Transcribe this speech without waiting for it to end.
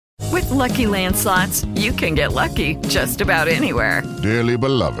Lucky Land Slots, you can get lucky just about anywhere. Dearly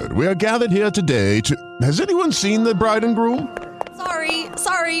beloved, we are gathered here today to... Has anyone seen the bride and groom?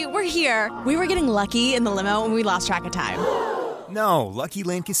 Sorry, we're here. We were getting lucky in the limo and we lost track of time. No, Lucky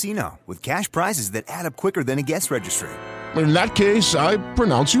Land Casino, with cash prizes that add up quicker than a guest registry. In that case, I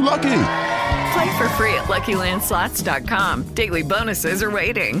pronounce you lucky. Play for free at LuckyLandSlots.com. Daily bonuses are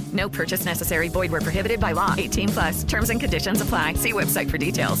waiting. No purchase necessary. Void where prohibited by law. 18+. Terms and conditions apply. See website for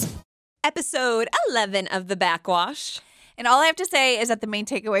details. Episode 11 of The Backwash. And all I have to say is that the main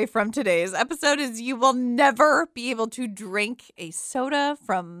takeaway from today's episode is you will never be able to drink a soda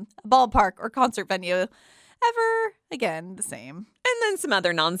from a ballpark or concert venue ever again the same. And then some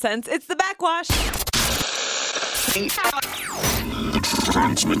other nonsense. It's The Backwash.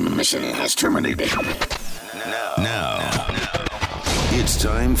 Transmission has terminated. Now, it's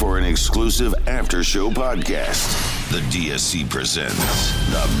time for an exclusive after-show podcast. The DSC presents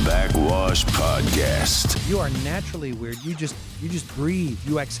The Backwash Podcast. You are naturally weird. You just breathe.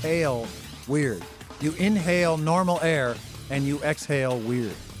 You exhale weird. You inhale normal air and you exhale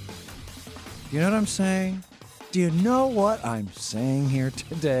weird. You know what I'm saying? Do you know what I'm saying here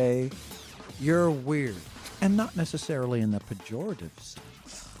today? You're weird. And not necessarily in the pejorative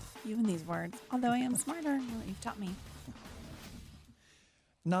sense. You and these words. Although I am smarter than what you've taught me.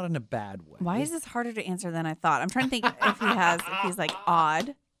 Not in a bad way. Why is this harder to answer than I thought? I'm trying to think if he's like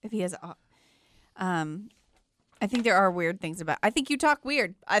odd. If he has, I think there are weird things about. I think you talk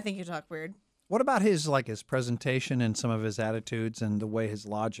weird. What about his presentation and some of his attitudes and the way his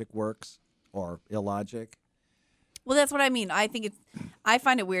logic works or illogic? Well, that's what I mean. I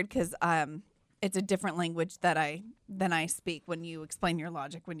find it weird because it's a different language than I speak when you explain your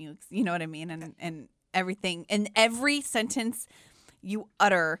logic. When you know what I mean, and everything in every sentence you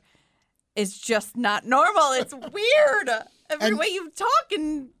utter is just not normal. It's weird. Every way you talk,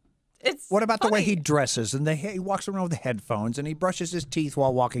 and it's What about funny. the way he dresses and he walks around with headphones and he brushes his teeth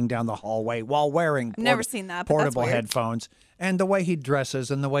while walking down the hallway while wearing never seen that, but that's portable weird. headphones, and the way he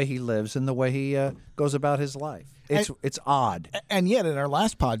dresses and the way he lives and the way he goes about his life. It's odd. And yet, in our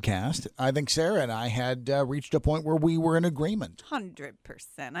last podcast, I think Sarah and I had reached a point where we were in agreement.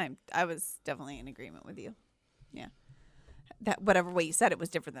 100%. I was definitely in agreement with you. Yeah. That whatever way you said it was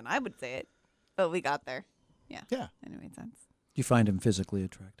different than I would say it, but we got there. Yeah. Yeah. And it made sense. Do you find him physically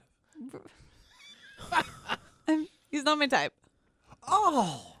attractive? He's not my type.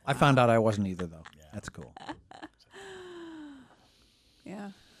 Oh, I found out I wasn't either, though. Yeah. That's cool. Yeah.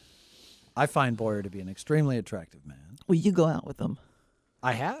 I find Boyer to be an extremely attractive man. Will you go out with him?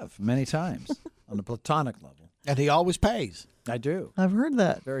 I have many times on a platonic level. And he always pays. I do. I've heard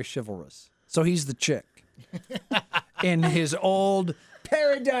that. Very chivalrous. So he's the chick. In his old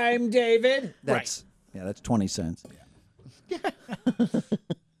paradigm, David. That's 20 cents. Yeah.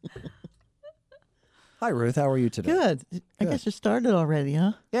 Hi, Ruth. How are you today? Good. I guess you started already,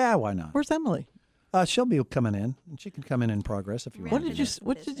 huh? Yeah, why not? Where's Emily? She'll be coming in, and she can come in progress if you want.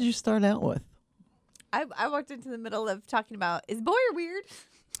 What did you start out with? I walked into the middle of talking about, is Boyer weird?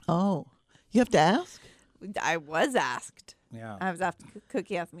 Oh, you have to ask? I was asked. Yeah. I was after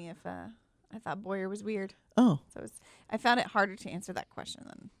Cookie asked me if I thought Boyer was weird. Oh. So I found it harder to answer that question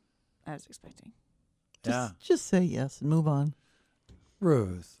than I was expecting. Just say yes and move on.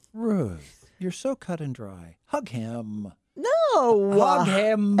 Ruth, you're so cut and dry. Hug him. No. Hug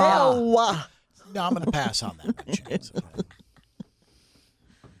him. No. No, I'm going to pass on that one, Chance.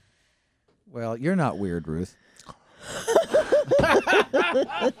 Well, you're not weird, Ruth.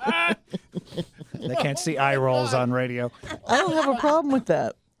 They can't see eye rolls on radio. I don't have a problem with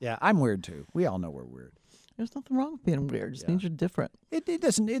that. Yeah, I'm weird too. We all know we're weird. There's nothing wrong with being weird. It just means you're different. It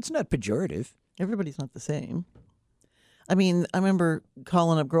doesn't. It's not pejorative. Everybody's not the same. I mean, I remember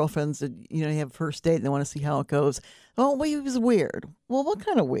calling up girlfriends that, you have a first date and they want to see how it goes. Oh, well, he was weird. Well, what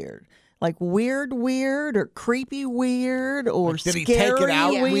kind of weird? Like weird or creepy weird or Did he scary take it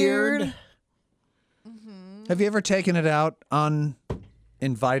out weird? Mm-hmm. Have you ever taken it out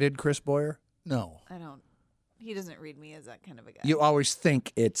uninvited, Chris Boyer? No. I don't. He doesn't read me as that kind of a guy. You always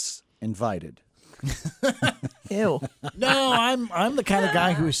think it's invited. Ew. No, I'm the kind of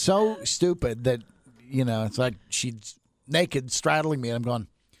guy who's so stupid that, it's like she's naked straddling me and I'm going,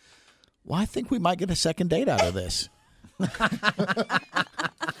 well, I think we might get a second date out of this.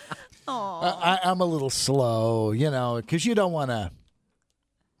 I'm a little slow, because you don't want to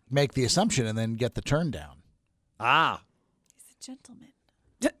make the assumption and then get the turn down. Ah. He's a gentleman.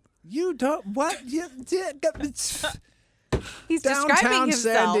 You don't what? He's describing downtown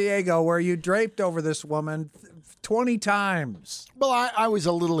himself. San Diego, where you draped over this woman 20 times. Well, I was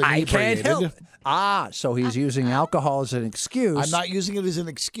a little I can't inebriated. help. So he's using alcohol as an excuse. I'm not using it as an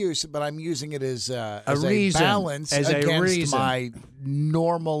excuse, but I'm using it as a reason, balance as a against reason. my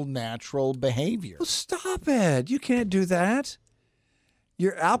normal, natural behavior. Well, stop it. You can't do that.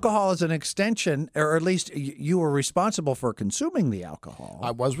 Your alcohol is an extension, or at least you were responsible for consuming the alcohol.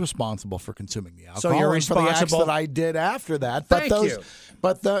 I was responsible for consuming the alcohol. So you're and for the acts responsible- that I did after that. Thank you.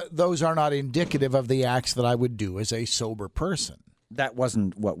 But those are not indicative of the acts that I would do as a sober person. That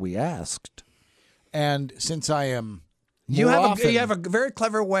wasn't what we asked. And since I am You more have often, you have a very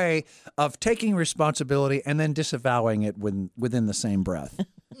clever way of taking responsibility and then disavowing it within the same breath.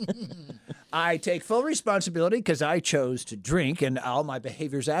 I take full responsibility because I chose to drink, and all my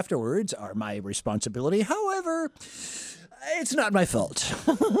behaviors afterwards are my responsibility. However, it's not my fault.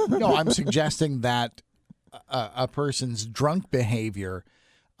 No, I'm suggesting that a person's drunk behavior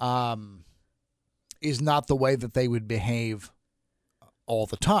is not the way that they would behave all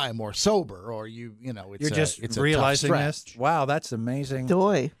the time, or sober, or it's You're just it's a realizing tough this. stretch. Wow, that's amazing.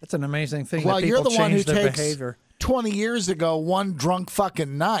 Doy. That's an amazing thing. Well, that you're people the one who change their takes behavior. 20 years ago one drunk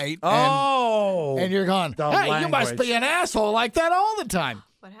fucking night. And you're going, the hey, you must be an asshole like that all the time.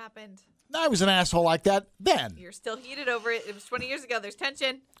 What happened? I was an asshole like that then. You're still heated over it. It was 20 years ago. There's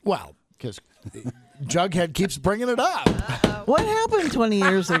tension. Well, because Jughead keeps bringing it up. What happened 20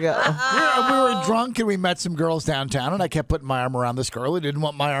 years ago? We were drunk and we met some girls downtown, and I kept putting my arm around this girl who didn't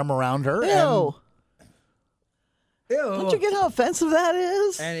want my arm around her. Ew. Ew. Don't you get how offensive that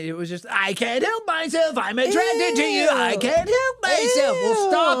is? And it was just, I can't help myself. I'm attracted to you. I can't help myself. Well,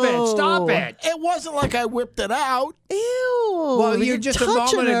 stop it. Stop it. It wasn't like I whipped it out. Ew. Well, you're you just a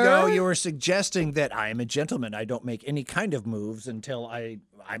touching moment ago, her. you were suggesting that I am a gentleman. I don't make any kind of moves until I'm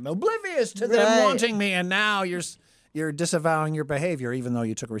oblivious to them Right. wanting me. And now you're disavowing your behavior, even though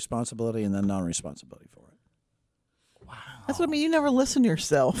you took responsibility and then non-responsibility for it. That's what I mean. You never listen to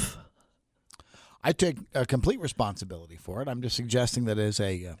yourself. I take complete responsibility for it. I'm just suggesting that as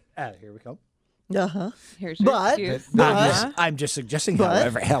a... Here we go. Uh-huh. Here's your But- excuse. I'm just suggesting,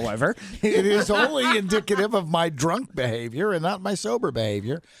 But- however. It is only indicative of my drunk behavior and not my sober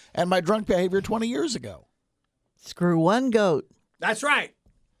behavior, and my drunk behavior 20 years ago. Screw one goat. That's right.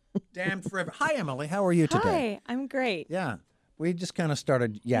 Damn forever. Hi, Emily. How are you today? Hi, I'm great. Yeah. We just kind of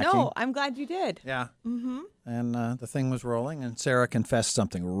started yakking. No, I'm glad you did. Yeah. Mm-hmm. And the thing was rolling, and Sarah confessed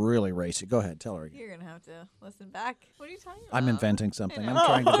something really racy. Go ahead. Tell her again. You're going to have to listen back. What are you talking about? I'm inventing something. I'm know.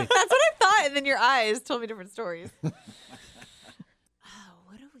 trying to be. That's what I thought, and then your eyes told me different stories. What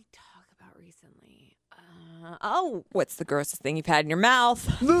did we talk about recently? What's the grossest thing you've had in your mouth?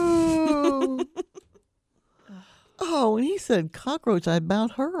 Oh, when he said cockroach, I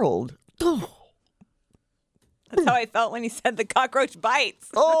about hurled. That's how I felt when he said the cockroach bites.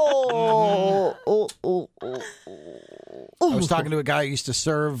 Oh. I was talking to a guy who used to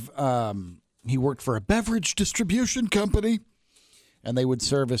serve, he worked for a beverage distribution company, and they would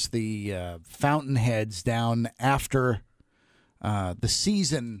service the fountainheads down after the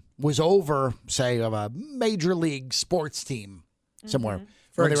season was over, say, of a major league sports team somewhere.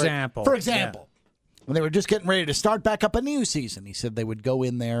 For When they were- example. For example. When they were just getting ready to start back up a new season, he said they would go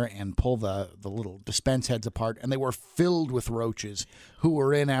in there and pull the little dispense heads apart, and they were filled with roaches who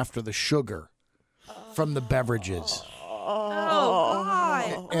were in after the sugar from the beverages. Oh,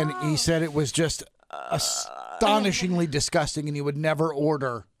 God. And he said it was just astonishingly disgusting, and he would never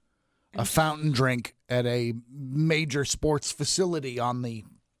order a fountain drink at a major sports facility on the,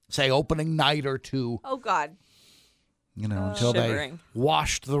 say, opening night or two, Oh, God. until Shivering. they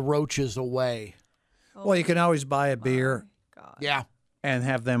washed the roaches away. Well, you can always buy a beer Yeah. and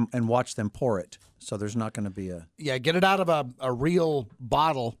have them and watch them pour it. So there's not going to be a. Yeah, get it out of a real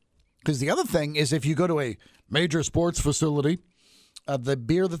bottle. Because the other thing is if you go to a major sports facility, the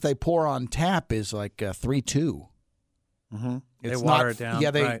beer that they pour on tap is like 3.2. Mm-hmm. They It's water not- it down. Yeah,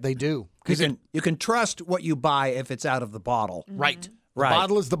 right. they do. You can trust what you buy if it's out of the bottle. Right. The Right.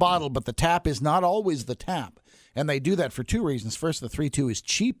 bottle is the bottle, but the tap is not always the tap. And they do that for two reasons. First, the 3.2 is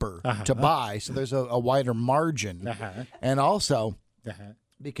cheaper to buy, so there's a wider margin. And also,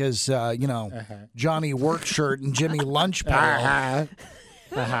 because, Johnny Workshirt and Jimmy Lunch Pail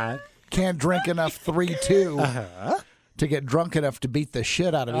can't drink enough 3.2 to get drunk enough to beat the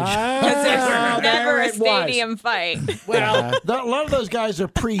shit out of each other. Because there's never a it was. stadium fight. Well, a lot of those guys are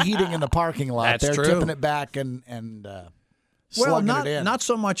preheating in the parking lot. That's They're true. tipping it back and Well, slugging it in. not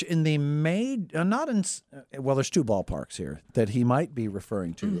so much in the there's two ballparks here that he might be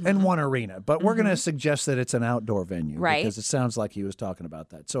referring to, and one arena. But we're going to suggest that it's an outdoor venue, Right. Because it sounds like he was talking about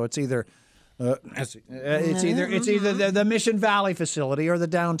that. So it's either It's either the Mission Valley facility or the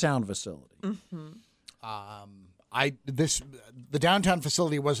downtown facility. The downtown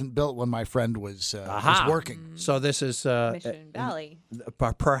facility wasn't built when my friend was working. So this is Mission Valley.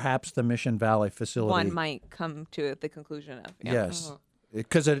 Perhaps the Mission Valley facility. One might come to the conclusion of. Yeah. Yes,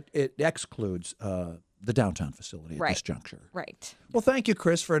 because it excludes the downtown facility at this juncture. Right. Well, thank you,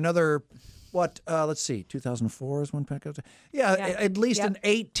 Chris, for another. Let's see, 2004 is when Pat goes. Yeah, at least an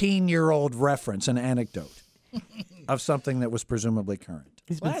 18-year-old reference, an anecdote of something that was presumably current.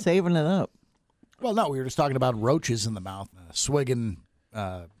 He's been saving it up. Well, no, we were just talking about roaches in the mouth, swigging,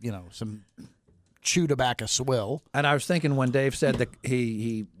 some chew tobacco swill. And I was thinking when Dave said that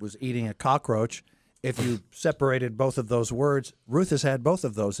he was eating a cockroach, if you separated both of those words, Ruth has had both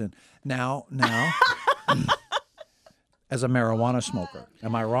of those in. Now, as a marijuana smoker.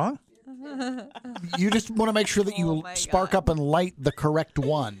 Am I wrong? You just want to make sure that you spark up and light the correct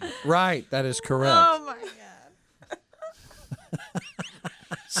one. Right, that is correct. Oh, my God.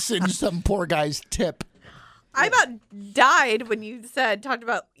 Singe some poor guy's tip. I about died when you talked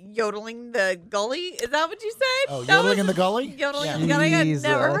about yodeling the gully. Is that what you said? Oh, yodeling in the gully? Yodeling in the gully. I had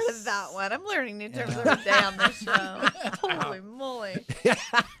never heard of that one. I'm learning new terms every day on this show. Holy moly.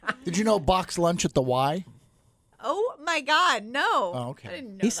 Did you know box lunch at the Y? Oh, my God. No. Oh, okay. I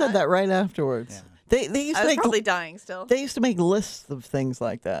didn't know He said that right afterwards. Yeah. They used I to was make probably dying still. They used to make lists of things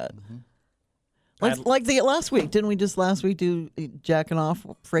like that. Like the last week, didn't we just last week do jacking off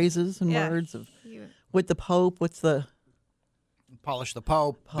phrases and words of with the Pope? What's the polish the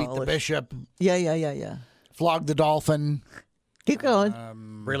Pope, beat the bishop? Yeah. Flog the dolphin. Keep going.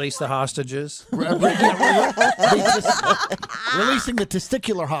 Release the hostages. Releasing the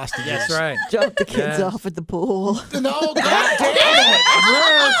testicular hostages. That's right. Jump the kids off at the pool. No, God damn it!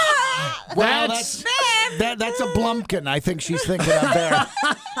 Well, that's a Blumpkin. I think she's thinking of there.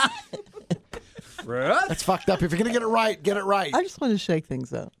 That's fucked up. If you're gonna get it right, get it right. I just want to shake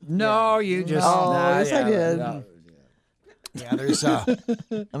things up. No, you just. Yes, I did. No. Yeah, there's I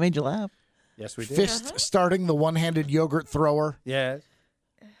made you laugh. Yes, we did. fist starting the one-handed yogurt thrower. Yes.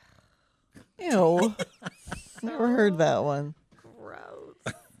 Ew. Never heard that one. Gross.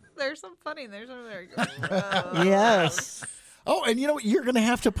 There's some funny and there's some very gross. Yes. Oh, and you know what? You're going to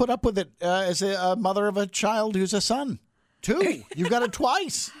have to put up with it as a mother of a child who's a son, too. You've got it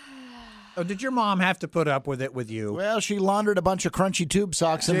twice. Oh, did your mom have to put up with it with you? Well, she laundered a bunch of crunchy tube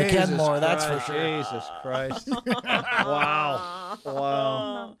socks into Kenmore, that's for sure. Jesus Christ.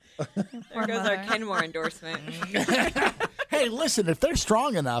 Wow. There goes our Kenmore endorsement. Hey, listen, if they're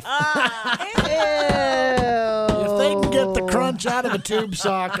strong enough, Ew. if they can get the crunch out of a tube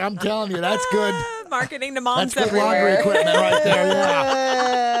sock, I'm telling you, that's good. Marketing to moms That's good laundry everywhere. equipment right there, yeah.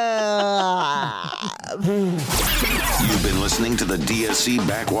 You've been listening to the DSC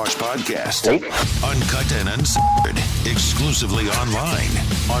Backwash Podcast. Uncut and uncensored. Exclusively online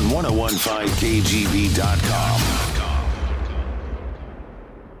on 1015kgb.com.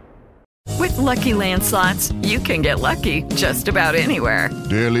 With Lucky Land Slots, you can get lucky just about anywhere.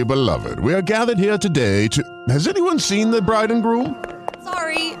 Dearly beloved, we are gathered here today to... Has anyone seen the bride and groom?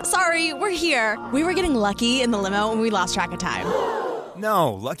 Sorry, we're here. We were getting lucky in the limo and we lost track of time.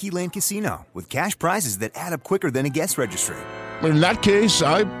 No, Lucky Land Casino, with cash prizes that add up quicker than a guest registry. In that case,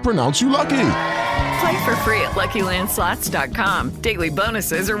 I pronounce you lucky. Play for free at LuckyLandSlots.com. Daily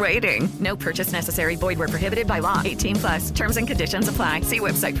bonuses are waiting. No purchase necessary. Void where prohibited by law. 18+. Terms and conditions apply. See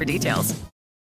website for details.